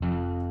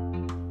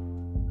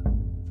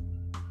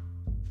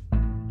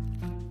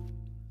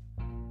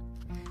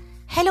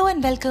Hello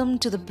and welcome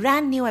to the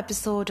brand new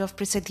episode of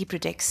Prasiddhi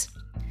Predicts.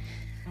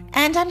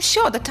 And I'm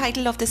sure the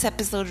title of this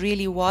episode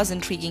really was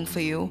intriguing for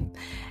you.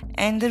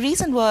 And the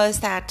reason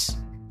was that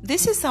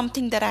this is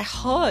something that I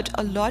heard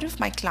a lot of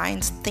my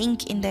clients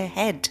think in their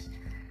head.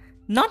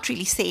 Not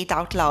really say it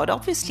out loud,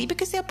 obviously,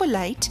 because they're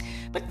polite,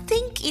 but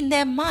think in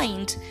their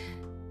mind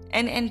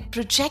and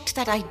project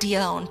that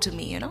idea onto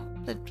me,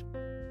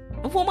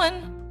 that,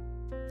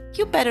 woman,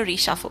 you better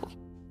reshuffle,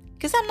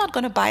 because I'm not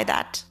going to buy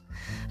that.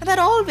 And that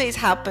always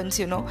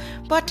happens,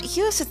 But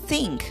here's the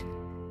thing.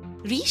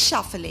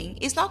 Reshuffling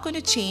is not going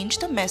to change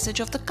the message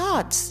of the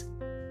cards.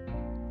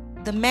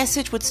 The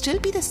message would still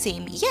be the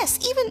same. Yes,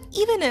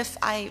 even if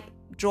I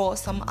draw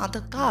some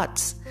other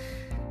cards.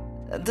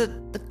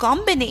 The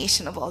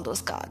combination of all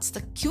those cards,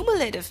 the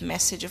cumulative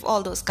message of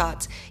all those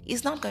cards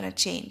is not going to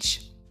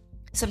change.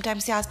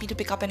 Sometimes they ask me to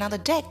pick up another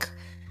deck.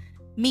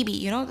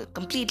 Maybe, the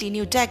completely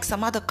new deck,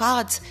 some other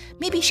cards.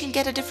 Maybe she'll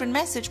get a different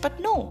message. But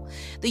no,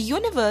 the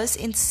universe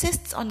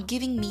insists on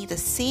giving me the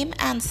same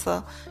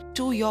answer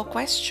to your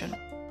question.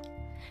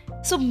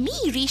 So me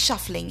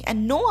reshuffling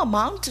and no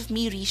amount of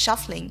me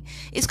reshuffling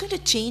is going to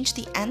change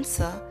the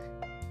answer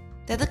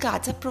that the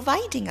cards are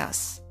providing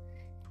us.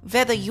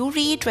 Whether you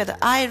read, whether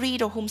I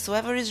read, or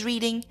whomsoever is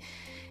reading,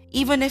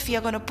 even if you're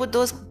going to put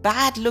those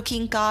bad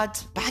looking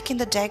cards back in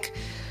the deck,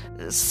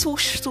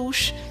 swoosh,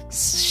 swoosh,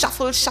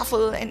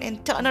 shuffle,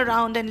 and turn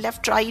around and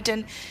left, right,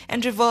 and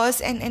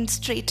reverse and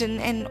straighten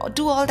and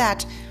do all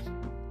that.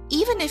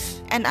 Even if,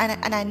 and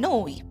I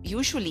know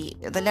usually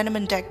the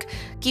Lenormand deck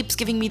keeps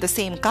giving me the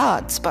same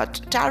cards,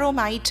 but Tarot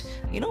might,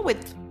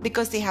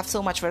 because they have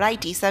so much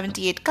variety,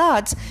 78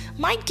 cards,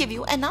 might give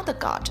you another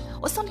card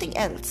or something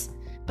else.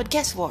 But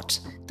guess what?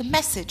 The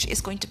message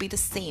is going to be the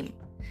same.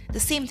 The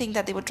same thing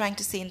that they were trying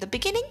to say in the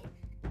beginning.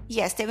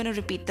 Yes, they're going to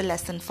repeat the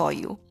lesson for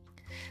you.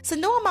 So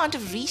no amount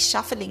of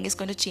reshuffling is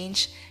going to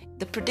change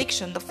the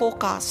prediction, the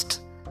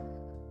forecast,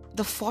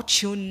 the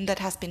fortune that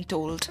has been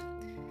told.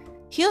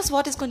 Here's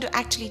what is going to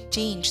actually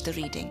change the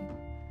reading.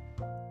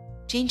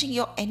 Changing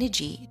your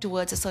energy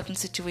towards a certain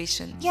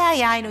situation. Yeah,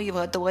 I know you've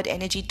heard the word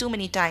energy too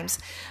many times,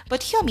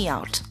 but hear me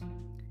out.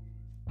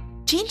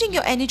 Changing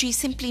your energy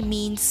simply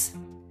means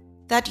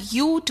that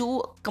you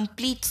do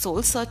complete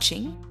soul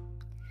searching,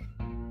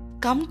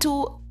 come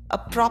to a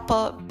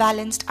proper,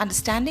 balanced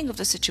understanding of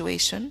the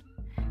situation,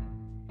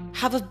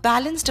 have a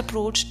balanced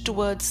approach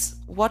towards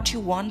what you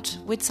want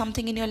with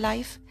something in your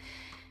life,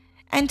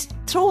 and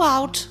throw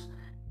out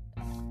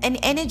an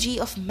energy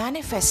of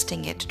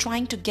manifesting it,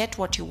 trying to get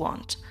what you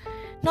want.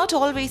 Not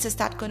always is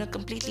that going to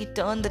completely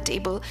turn the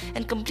table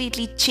and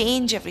completely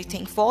change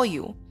everything for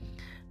you,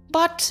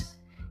 but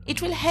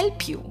it will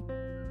help you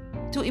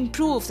to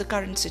improve the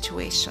current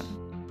situation.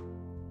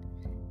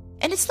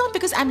 And it's not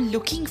because I'm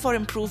looking for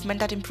improvement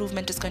that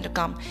improvement is going to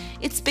come.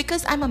 It's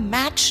because I'm a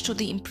match to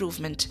the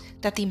improvement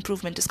that the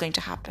improvement is going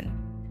to happen.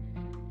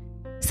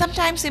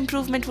 Sometimes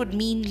improvement would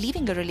mean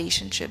leaving a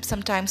relationship.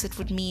 Sometimes it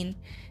would mean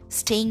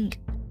staying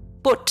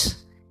put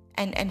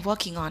and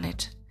working on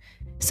it.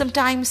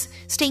 Sometimes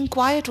staying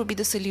quiet would be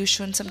the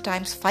solution.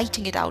 Sometimes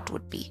fighting it out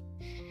would be.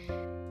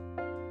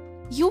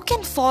 You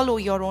can follow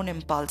your own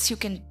impulse. You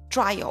can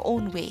try your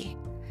own way.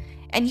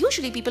 And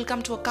usually people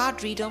come to a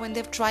card reader when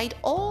they've tried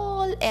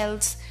all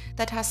else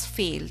that has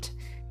failed.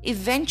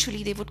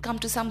 Eventually they would come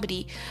to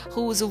somebody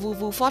who's a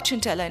woo-woo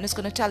fortune teller and is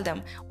going to tell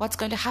them what's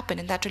going to happen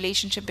in that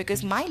relationship,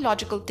 because my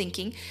logical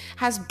thinking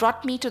has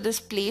brought me to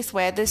this place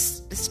where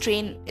this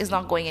train is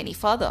not going any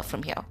further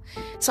from here.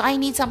 So I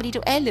need somebody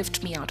to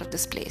airlift me out of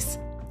this place.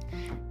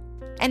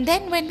 And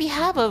then when we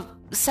have a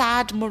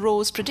sad,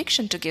 morose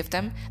prediction to give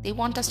them, they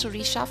want us to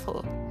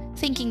reshuffle,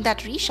 thinking that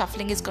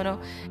reshuffling is going to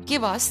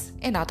give us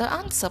another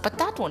answer, but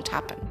that won't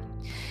happen.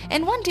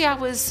 And one day I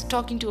was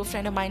talking to a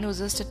friend of mine who's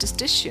a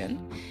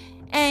statistician,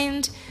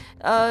 and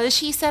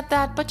she said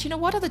that, but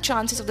what are the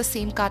chances of the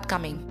same card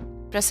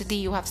coming? Prasiddhi,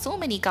 you have so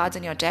many cards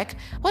in your deck.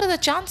 What are the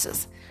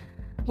chances?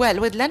 Well,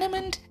 with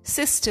Lenormand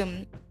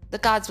system, the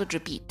cards would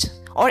repeat,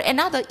 or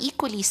another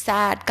equally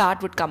sad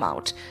card would come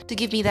out to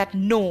give me that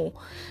no,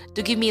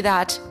 to give me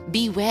that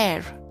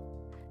beware,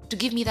 to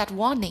give me that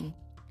warning.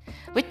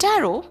 With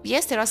tarot,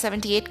 yes, there are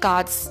 78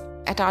 cards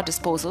at our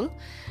disposal.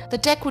 The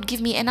deck would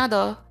give me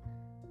another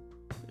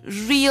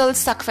real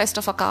suckfest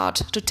of a card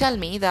to tell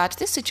me that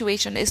this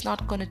situation is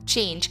not going to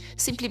change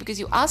simply because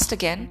you asked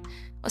again,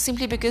 or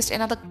simply because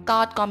another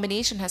card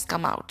combination has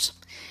come out.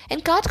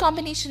 And card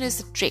combination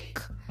is a trick.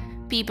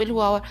 People who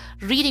are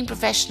reading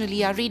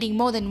professionally are reading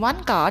more than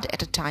one card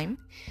at a time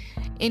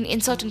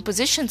in certain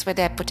positions where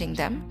they're putting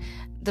them.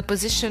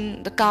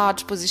 The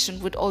card position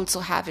would also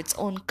have its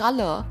own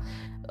color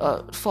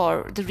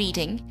for the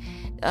reading,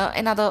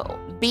 another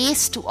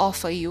base to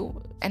offer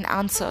you an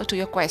answer to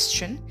your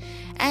question.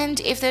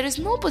 And if there is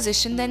no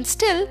position, then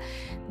still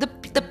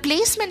the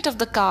placement of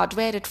the card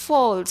where it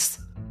falls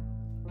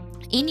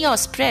in your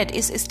spread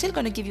is still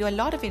going to give you a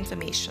lot of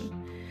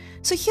information.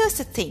 So here's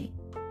the thing.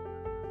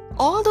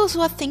 All those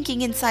who are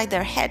thinking inside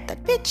their head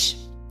that, bitch,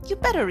 you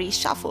better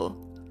reshuffle.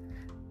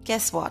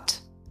 Guess what?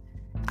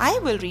 I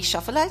will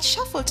reshuffle. I'll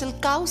shuffle till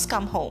cows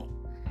come home.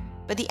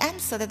 But the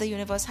answer that the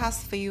universe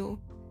has for you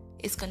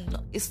is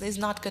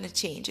not going to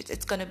change.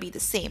 It's going to be the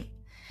same.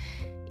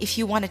 If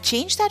you want to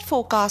change that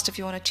forecast, if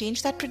you want to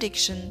change that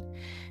prediction,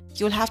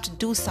 you'll have to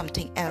do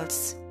something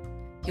else.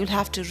 You'll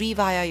have to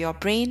rewire your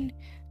brain.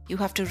 You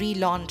have to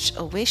relaunch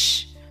a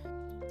wish.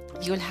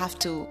 You'll have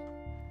to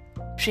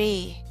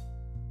pray.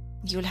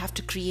 You'll have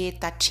to create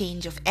that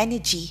change of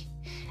energy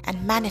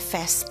and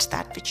manifest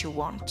that which you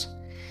want.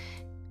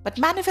 But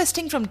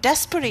manifesting from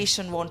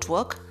desperation won't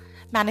work.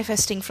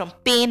 Manifesting from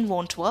pain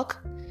won't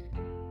work.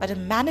 But a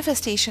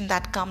manifestation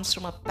that comes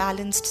from a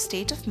balanced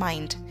state of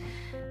mind,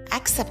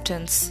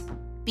 acceptance,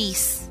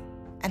 peace,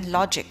 and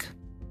logic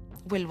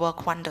will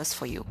work wonders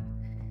for you.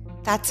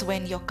 That's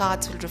when your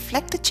cards will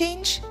reflect the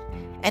change,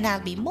 and I'll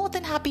be more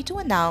than happy to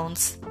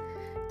announce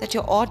that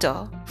your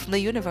order from the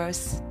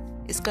universe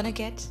is gonna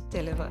get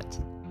delivered.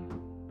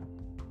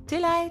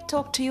 Till I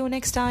talk to you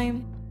next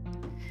time,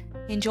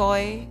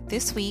 enjoy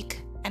this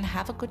week and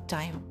have a good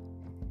time.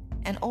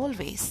 And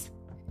always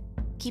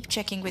keep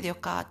checking with your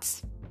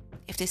cards.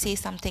 If they say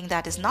something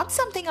that is not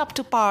something up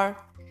to par,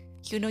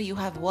 you know you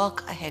have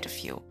work ahead of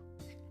you.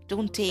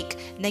 Don't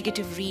take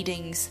negative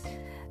readings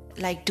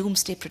like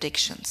doomsday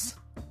predictions.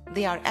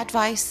 They are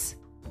advice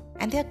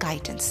and they are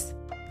guidance.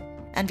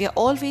 And we are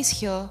always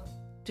here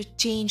to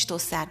change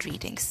those sad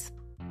readings.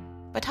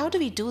 But how do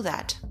we do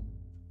that?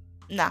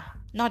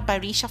 Not by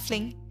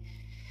reshuffling.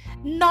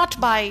 Not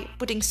by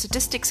putting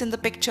statistics in the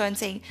picture and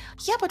saying,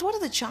 yeah, but what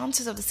are the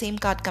chances of the same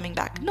card coming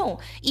back?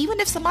 No, even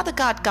if some other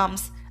card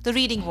comes, the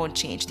reading won't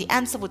change. The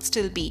answer would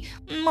still be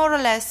more or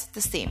less the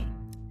same.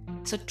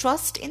 So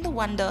trust in the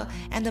wonder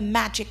and the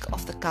magic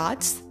of the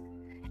cards.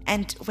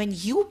 And when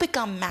you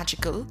become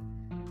magical,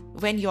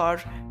 when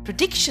your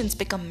predictions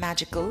become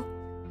magical,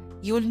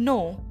 you'll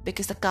know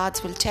because the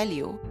cards will tell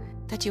you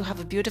that you have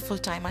a beautiful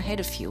time ahead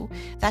of you,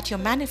 that your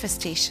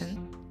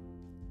manifestation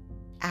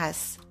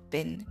has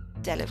been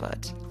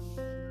delivered.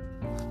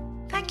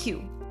 Thank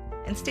you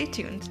and stay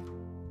tuned.